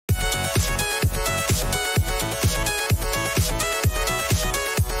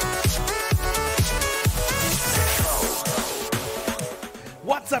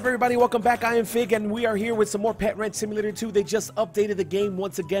up, everybody? Welcome back. I am Fig, and we are here with some more Pet Ranch Simulator 2. They just updated the game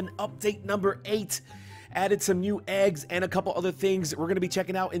once again. Update number 8. Added some new eggs and a couple other things we're going to be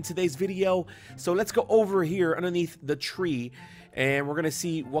checking out in today's video. So let's go over here underneath the tree, and we're going to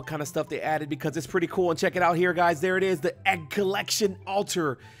see what kind of stuff they added because it's pretty cool. And check it out here, guys. There it is, the egg collection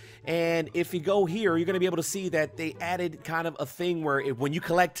altar. And if you go here, you're going to be able to see that they added kind of a thing where when you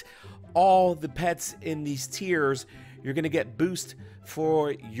collect all the pets in these tiers, you're going to get boost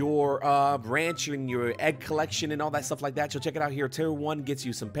for your ranch and your egg collection and all that stuff like that. So check it out here. Tier 1 gets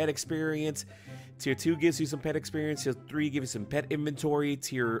you some pet experience. Tier 2 gives you some pet experience. Tier 3 gives you some pet inventory.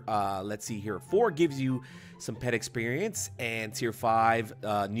 Tier, let's see here, 4 gives you some pet experience. And Tier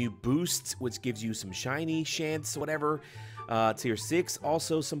 5, new boosts, which gives you some shiny, chance, whatever. Tier 6,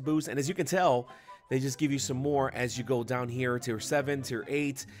 also some boosts. And as you can tell, they just give you some more as you go down here. Tier 7, Tier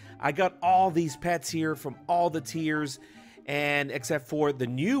 8. I got all these pets here from all the tiers, and except for the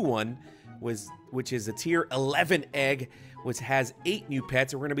new one, which is a Tier 11 egg, which has 8 new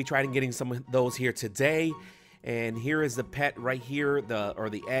pets. We're going to be trying getting some of those here today. And here is the pet right here,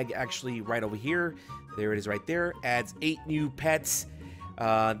 the egg actually right over here. There it is right there. Adds 8 new pets.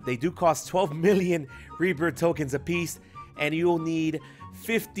 They do cost 12 million Rebirth tokens a piece, and you'll need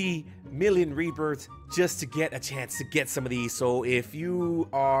 50 million rebirths just to get a chance to get some of these. So if you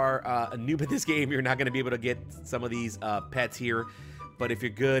are a noob at this game, you're not going to be able to get some of these pets here. But if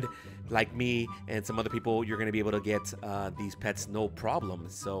you're good like me and some other people, you're going to be able to get these pets no problem.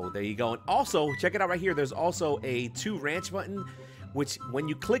 So there you go. And also, check it out right here. There's also a to ranch button, which when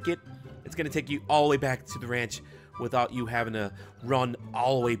you click it, it's going to take you all the way back to the ranch without you having to run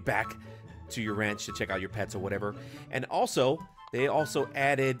all the way back to your ranch to check out your pets or whatever. And also, they also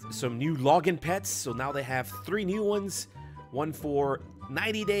added some new login pets. So now they have 3 new ones. One for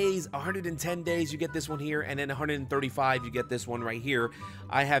 90 days, 110 days, you get this one here, and then 135, you get this one right here.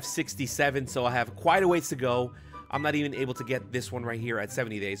 I have 67, so I have quite a ways to go. I'm not even able to get this one right here at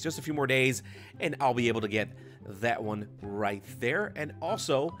 70 days. Just a few more days, and I'll be able to get that one right there. And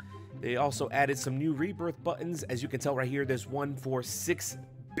also, they also added some new rebirth buttons. As you can tell right here, there's one for 6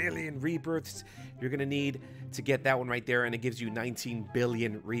 billion rebirths you're gonna need to get that one right there, and it gives you 19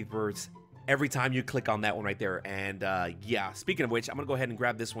 billion rebirths every time you click on that one right there. And yeah, speaking of which, I'm gonna go ahead and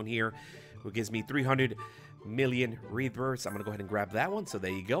grab this one here, which gives me 300 million rebirths. I'm gonna go ahead and grab that one. So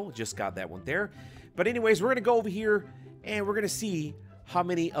there you go, just got that one there. But anyways, we're gonna go over here and we're gonna see how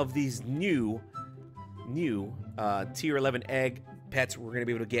many of these new tier 11 egg pets we're gonna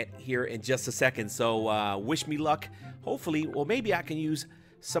be able to get here in just a second. So wish me luck. Hopefully, well, maybe I can use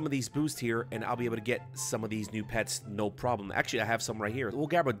some of these boosts here and I'll be able to get some of these new pets no problem. Actually, I have some right here. We'll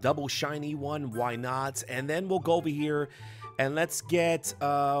grab a double shiny one, why not? And then we'll go over here and let's get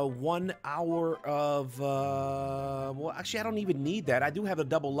 1 hour of well, actually, I don't even need that. I do have a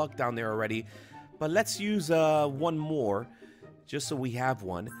double luck down there already, but let's use one more just so we have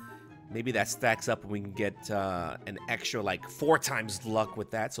one. Maybe that stacks up and we can get an extra like 4 times luck with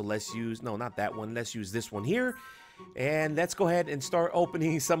that. So let's use, no, not that one. Let's use this one here. And let's go ahead and start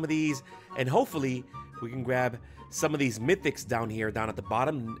opening some of these, and hopefully we can grab some of these mythics down here, down at the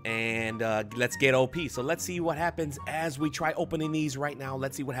bottom, and let's get OP. So let's see what happens as we try opening these right now.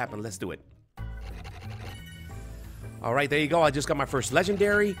 Let's see what happens. Let's do it. All right, there you go. I just got my first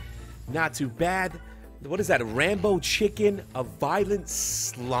legendary. Not too bad. What is that? A Rambo chicken, a violent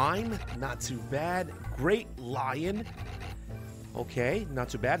slime. Not too bad. Great lion. Okay, not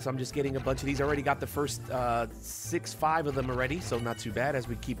too bad. So I'm just getting a bunch of these. I already got the first 5 of them already, so not too bad as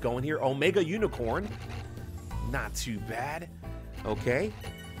we keep going here. Omega Unicorn, not too bad. Okay,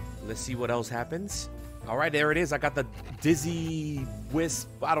 let's see what else happens. All right, there it is. I got the Dizzy Wisp.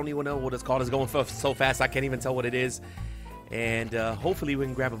 I don't even know what it's called. It's going so fast I can't even tell what it is. And hopefully we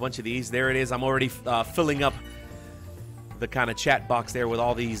can grab a bunch of these. There it is. I'm already filling up the kind of chat box there with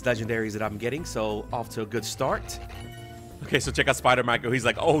all these legendaries that I'm getting, so off to a good start. Okay, so check out Spider Michael. He's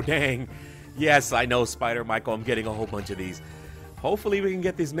like, oh, dang. Yes, I know, Spider Michael. I'm getting a whole bunch of these. Hopefully, we can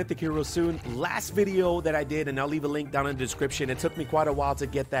get these mythic heroes soon. Last video that I did, and I'll leave a link down in the description. It took me quite a while to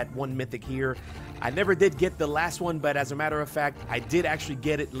get that one mythic here. I never did get the last one, but as a matter of fact, I did actually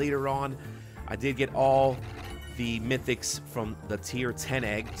get it later on. I did get all the mythics from the tier 10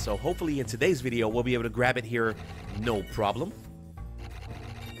 egg. So hopefully, in today's video, we'll be able to grab it here. No problem.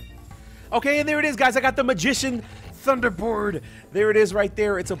 Okay, and there it is, guys. I got the Magician Thunderbird. There it is right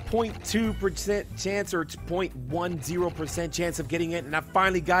there. It's a 0.2% chance or 0.10% chance of getting it, and I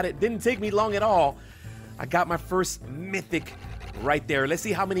finally got it. Didn't take me long at all. I got my first mythic right there. Let's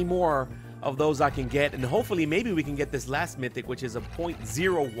see how many more of those I can get, and hopefully maybe we can get this last mythic, which is a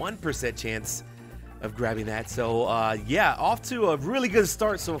 0.01% chance of grabbing that. So yeah, off to a really good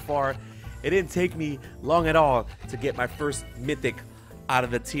start so far. It didn't take me long at all to get my first mythic out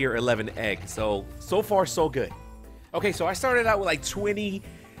of the tier 11 egg. So far so good. Okay, so I started out with like 20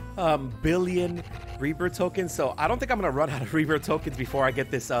 billion Rebirth tokens. So I don't think I'm gonna run out of Rebirth tokens before I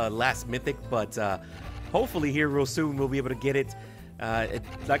get this last mythic, but hopefully here real soon we'll be able to get it.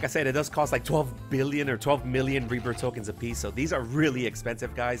 Like I said, it does cost like 12 billion or 12 million Rebirth tokens a piece. So these are really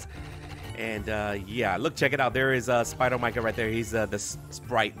expensive, guys. And yeah, look, check it out. There is Spider Micah right there. He's the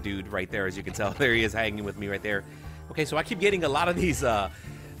sprite dude right there, as you can tell. There he is hanging with me right there. Okay, so I keep getting a lot of these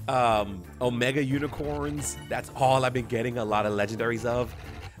Omega unicorns. That's all I've been getting a lot of legendaries of.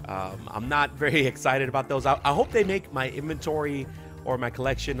 I'm not very excited about those. I hope they make my inventory or my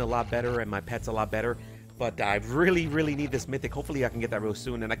collection a lot better and my pets a lot better. But I really, really need this mythic. Hopefully I can get that real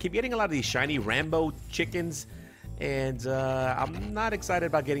soon. And I keep getting a lot of these shiny Rambo chickens. And I'm not excited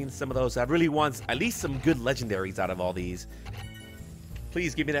about getting some of those. I really want at least some good legendaries out of all these.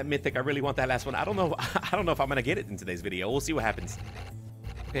 Please give me that mythic. I really want that last one. I don't know if I'm going to get it in today's video. We'll see what happens.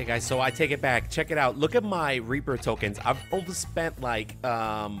 Okay, guys, so I take it back. Check it out. Look at my Rebirth tokens. I've overspent like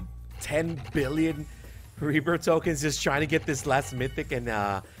 10 billion Rebirth tokens just trying to get this last mythic. And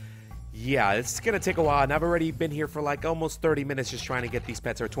yeah, it's going to take a while. And I've already been here for like almost 30 minutes just trying to get these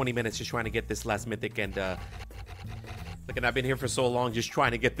pets, or 20 minutes just trying to get this last mythic. And look, and I've been here for so long just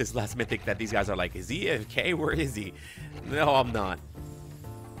trying to get this last mythic that these guys are like, is he AFK? Where is he? No, I'm not.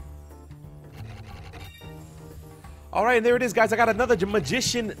 All right, and there it is, guys. I got another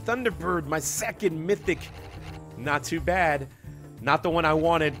Magician Thunderbird, my second mythic. Not too bad. Not the one I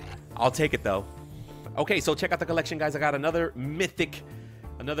wanted. I'll take it, though. Okay, so check out the collection, guys. I got another mythic,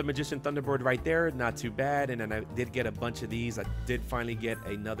 another Magician Thunderbird right there. Not too bad. And then I did get a bunch of these. I did finally get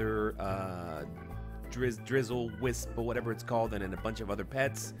another Drizzle Wisp or whatever it's called, and then a bunch of other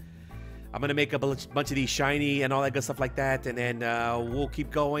pets. I'm going to make a bunch of these shiny and all that good stuff like that. And then we'll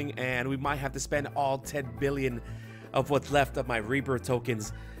keep going, and we might have to spend all 10 billion of what's left of my Rebirth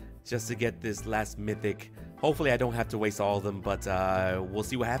tokens just to get this last mythic. Hopefully I don't have to waste all of them, but we'll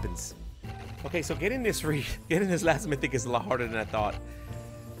see what happens. Okay, so getting this last mythic is a lot harder than I thought.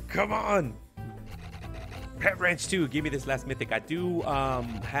 Come on, Pet Ranch 2, give me this last mythic. I do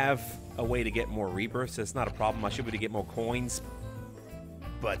have a way to get more Rebirths, so it's not a problem. I should be able to get more coins,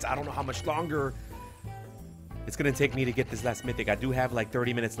 but I don't know how much longer it's gonna take me to get this last mythic. I do have like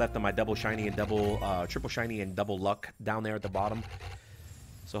 30 minutes left on my double shiny and double triple shiny and double luck down there at the bottom.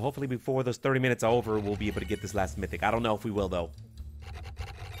 So hopefully before those 30 minutes are over, we'll be able to get this last mythic. I don't know if we will, though.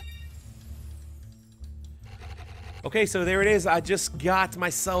 Okay, so there it is. I just got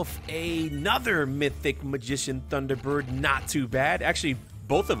myself another mythic Magician Thunderbird. Not too bad. Actually,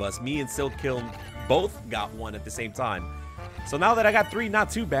 both of us, me and Silk Kill, both got one at the same time. So now that I got three, not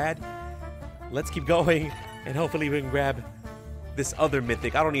too bad. Let's keep going. And hopefully we can grab this other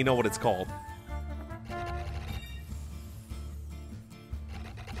mythic. I don't even know what it's called.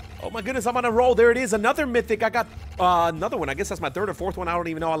 Oh my goodness, I'm on a roll. There it is, another mythic. I got another one. I guess that's my third or fourth one. I don't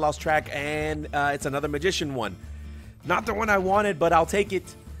even know. I lost track. And it's another Magician one. Not the one I wanted, but I'll take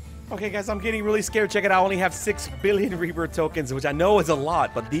it. Okay, guys, I'm getting really scared. Check it out. I only have 6 billion Rebirth tokens, which I know is a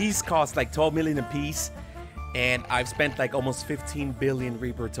lot. But these cost like 12 million a piece. And I've spent like almost 15 billion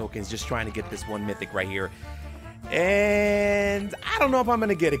Rebirth tokens just trying to get this one mythic right here. And I don't know if I'm going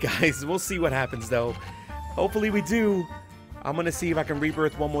to get it, guys. We'll see what happens, though. Hopefully we do. I'm going to see if I can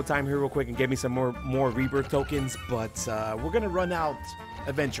Rebirth one more time here real quick and get me some more Rebirth tokens. But we're going to run out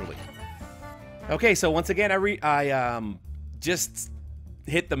eventually. Okay, so once again, I just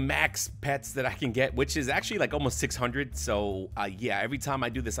hit the max pets that I can get, which is actually like almost 600. So yeah, every time I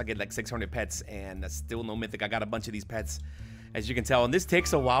do this I get like 600 pets, and that's still no mythic. I got a bunch of these pets, as you can tell, and this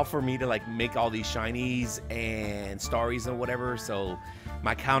takes a while for me to like make all these shinies and starries and whatever. So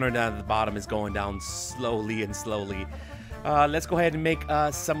my counter down at the bottom is going down slowly and slowly. Let's go ahead and make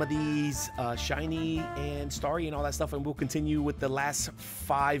some of these shiny and starry and all that stuff, and we'll continue with the last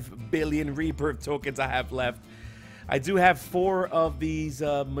 5 billion Rebirth tokens I have left. I do have 4 of these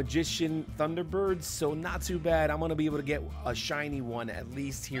Magician Thunderbirds, so not too bad. I'm going to be able to get a shiny one at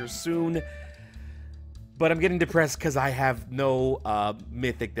least here soon. But I'm getting depressed because I have no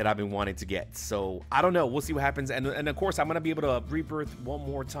mythic that I've been wanting to get. So I don't know. We'll see what happens. And of course, I'm going to be able to Rebirth one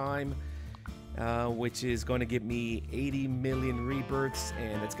more time, which is going to give me 80 million Rebirths.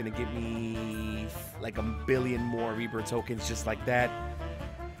 And it's going to give me like a billion more Rebirth tokens just like that.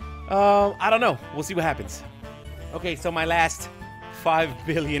 I don't know. We'll see what happens. Okay, so my last 5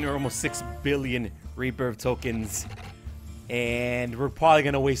 billion or almost 6 billion Rebirth tokens. And we're probably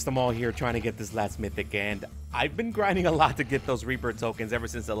going to waste them all here trying to get this last mythic. And I've been grinding a lot to get those Rebirth tokens ever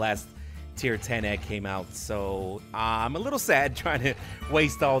since the last tier 10 egg came out. So I'm a little sad trying to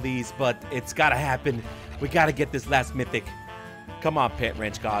waste all these, but it's gotta happen. We gotta get this last mythic. Come on, Pet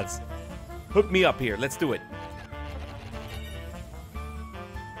Wrench gods. Hook me up here. Let's do it.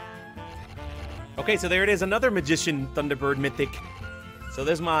 Okay, so there it is. Another Magician Thunderbird mythic. So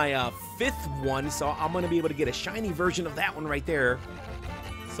there's my fifth one. So I'm going to be able to get a shiny version of that one right there.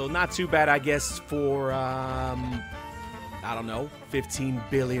 So not too bad, I guess, for, I don't know, 15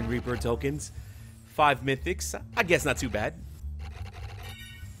 billion Rebirth tokens. 5 mythics. I guess not too bad.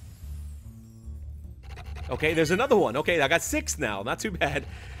 Okay, there's another one. Okay, I got 6 now. Not too bad.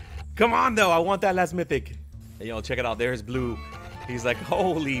 Come on, though. I want that last mythic. Hey, yo, check it out. There's Blue. He's like,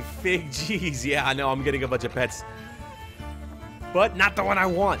 holy fig jeez. Yeah, I know. I'm getting a bunch of pets. But not the one I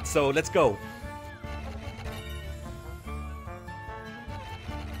want. So let's go.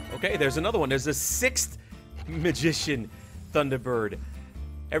 Okay, there's another one. There's a 6th Magician Thunderbird.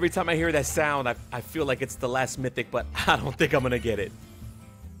 Every time I hear that sound, I feel like it's the last mythic, but I don't think I'm going to get it.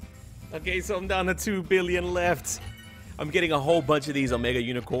 Okay, so I'm down to 2 billion left. I'm getting a whole bunch of these Omega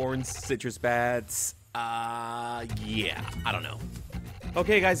Unicorns, Citrus Bats. Yeah, I don't know.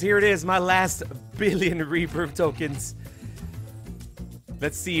 Okay, guys, here it is. My last billion Rebirth tokens.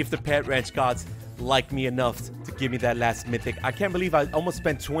 Let's see if the Pet Wrench gods like me enough to give me that last mythic. I can't believe I almost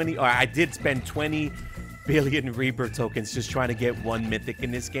spent 20, or I did spend 20 billion Rebirth tokens just trying to get one mythic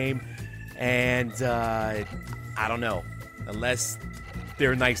in this game. And, I don't know. Unless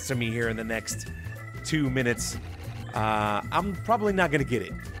they're nice to me here in the next 2 minutes, I'm probably not going to get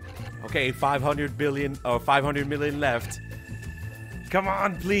it. Okay, 500 billion, or 500 million left. Come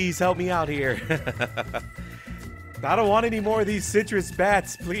on, please help me out here. I don't want any more of these citrus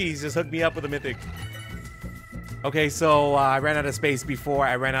bats. Please, just hook me up with a mythic. Okay, so I ran out of space before.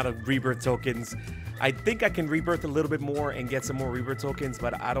 I ran out of Rebirth tokens. I think I can Rebirth a little bit more and get some more Rebirth tokens,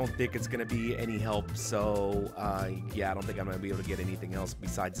 but I don't think it's going to be any help. So, yeah, I don't think I'm going to be able to get anything else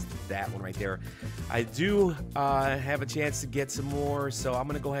besides that one right there. I do have a chance to get some more, so I'm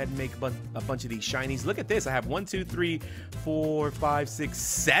going to go ahead and make a bunch of these shinies. Look at this. I have 1, 2, 3, 4, 5, 6,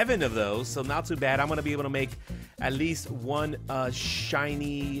 7 of those, so not too bad. I'm going to be able to make at least one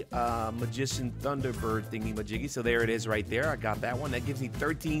shiny Magician Thunderbird thingy-majiggy. So there it is right there. I got that one. That gives me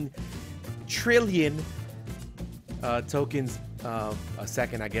 13 trillion tokens a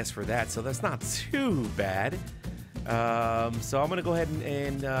second, I guess, for that. So that's not too bad. So I'm going to go ahead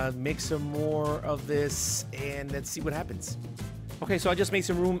and make some more of this, and let's see what happens. Okay, so I just made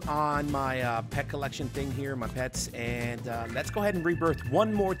some room on my pet collection thing here, my pets, and let's go ahead and Rebirth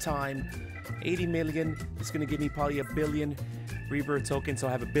one more time. 80 million. It's going to give me probably a billion Rebirth tokens, so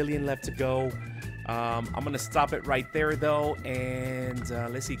I have a billion left to go. I'm going to stop it right there, though, and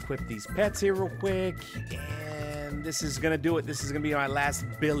let's equip these pets here real quick, and this is going to do it. This is going to be my last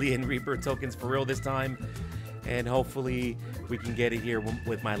billion Rebirth tokens for real this time, and hopefully we can get it here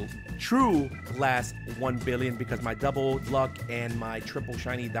with my true last 1 billion, because my double luck and my triple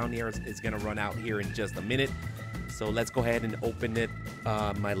shiny down here is going to run out here in just a minute. So let's go ahead and open it,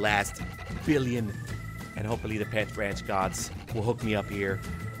 my last billion, and hopefully the Pet Wrench gods will hook me up here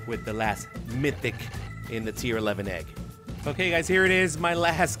with the last mythic in the tier 11 egg. Okay, guys, here it is, my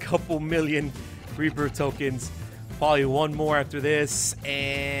last couple million Rebirth tokens. Probably one more after this,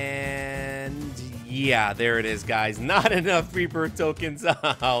 and yeah, there it is, guys. Not enough Rebirth tokens.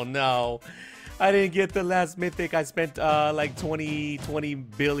 Oh no, I didn't get the last mythic. I spent like 20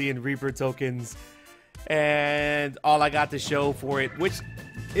 billion Rebirth tokens, and all I got to show for it, which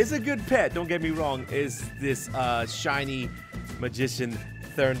is a good pet, don't get me wrong, is this shiny Magician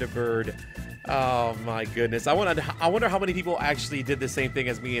Thunderbird. Oh my goodness. I wonder how many people actually did the same thing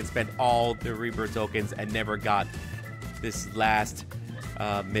as me and spent all the Rebirth tokens and never got this last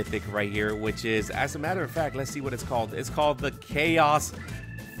mythic right here, which is, as a matter of fact, let's see what it's called. It's called the Chaos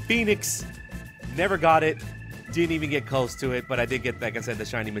Phoenix. Never got it. Didn't even get close to it, but I did get, like I said, the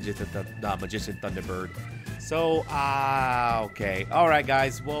shiny Magician Thunderbird. So, okay. All right,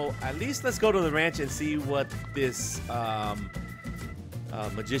 guys. Well, at least let's go to the ranch and see what this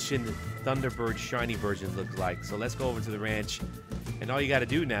Magician Thunderbird shiny version looks like. So let's go over to the ranch, and all you got to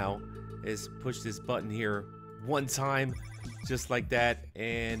do now is push this button here one time, just like that,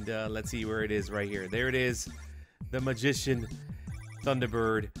 and let's see where it is right here. There it is, the Magician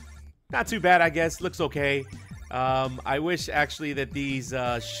Thunderbird. Not too bad, I guess. Looks okay. I wish actually that these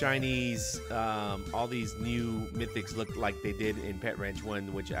shinies, all these new mythics looked like they did in Pet Wrench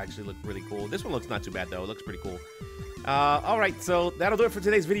 1, which actually looked really cool. This one looks not too bad, though. It looks pretty cool. Alright, so that'll do it for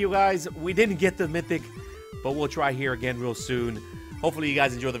today's video, guys. We didn't get the mythic, but we'll try here again real soon. Hopefully you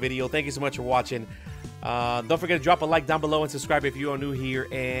guys enjoy the video. Thank you so much for watching. Don't forget to drop a like down below and subscribe if you are new here.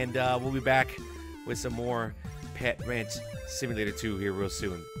 And we'll be back with some more Pet Ranch Simulator 2 here real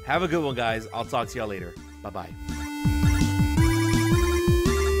soon. Have a good one, guys. I'll talk to y'all later. Bye-bye.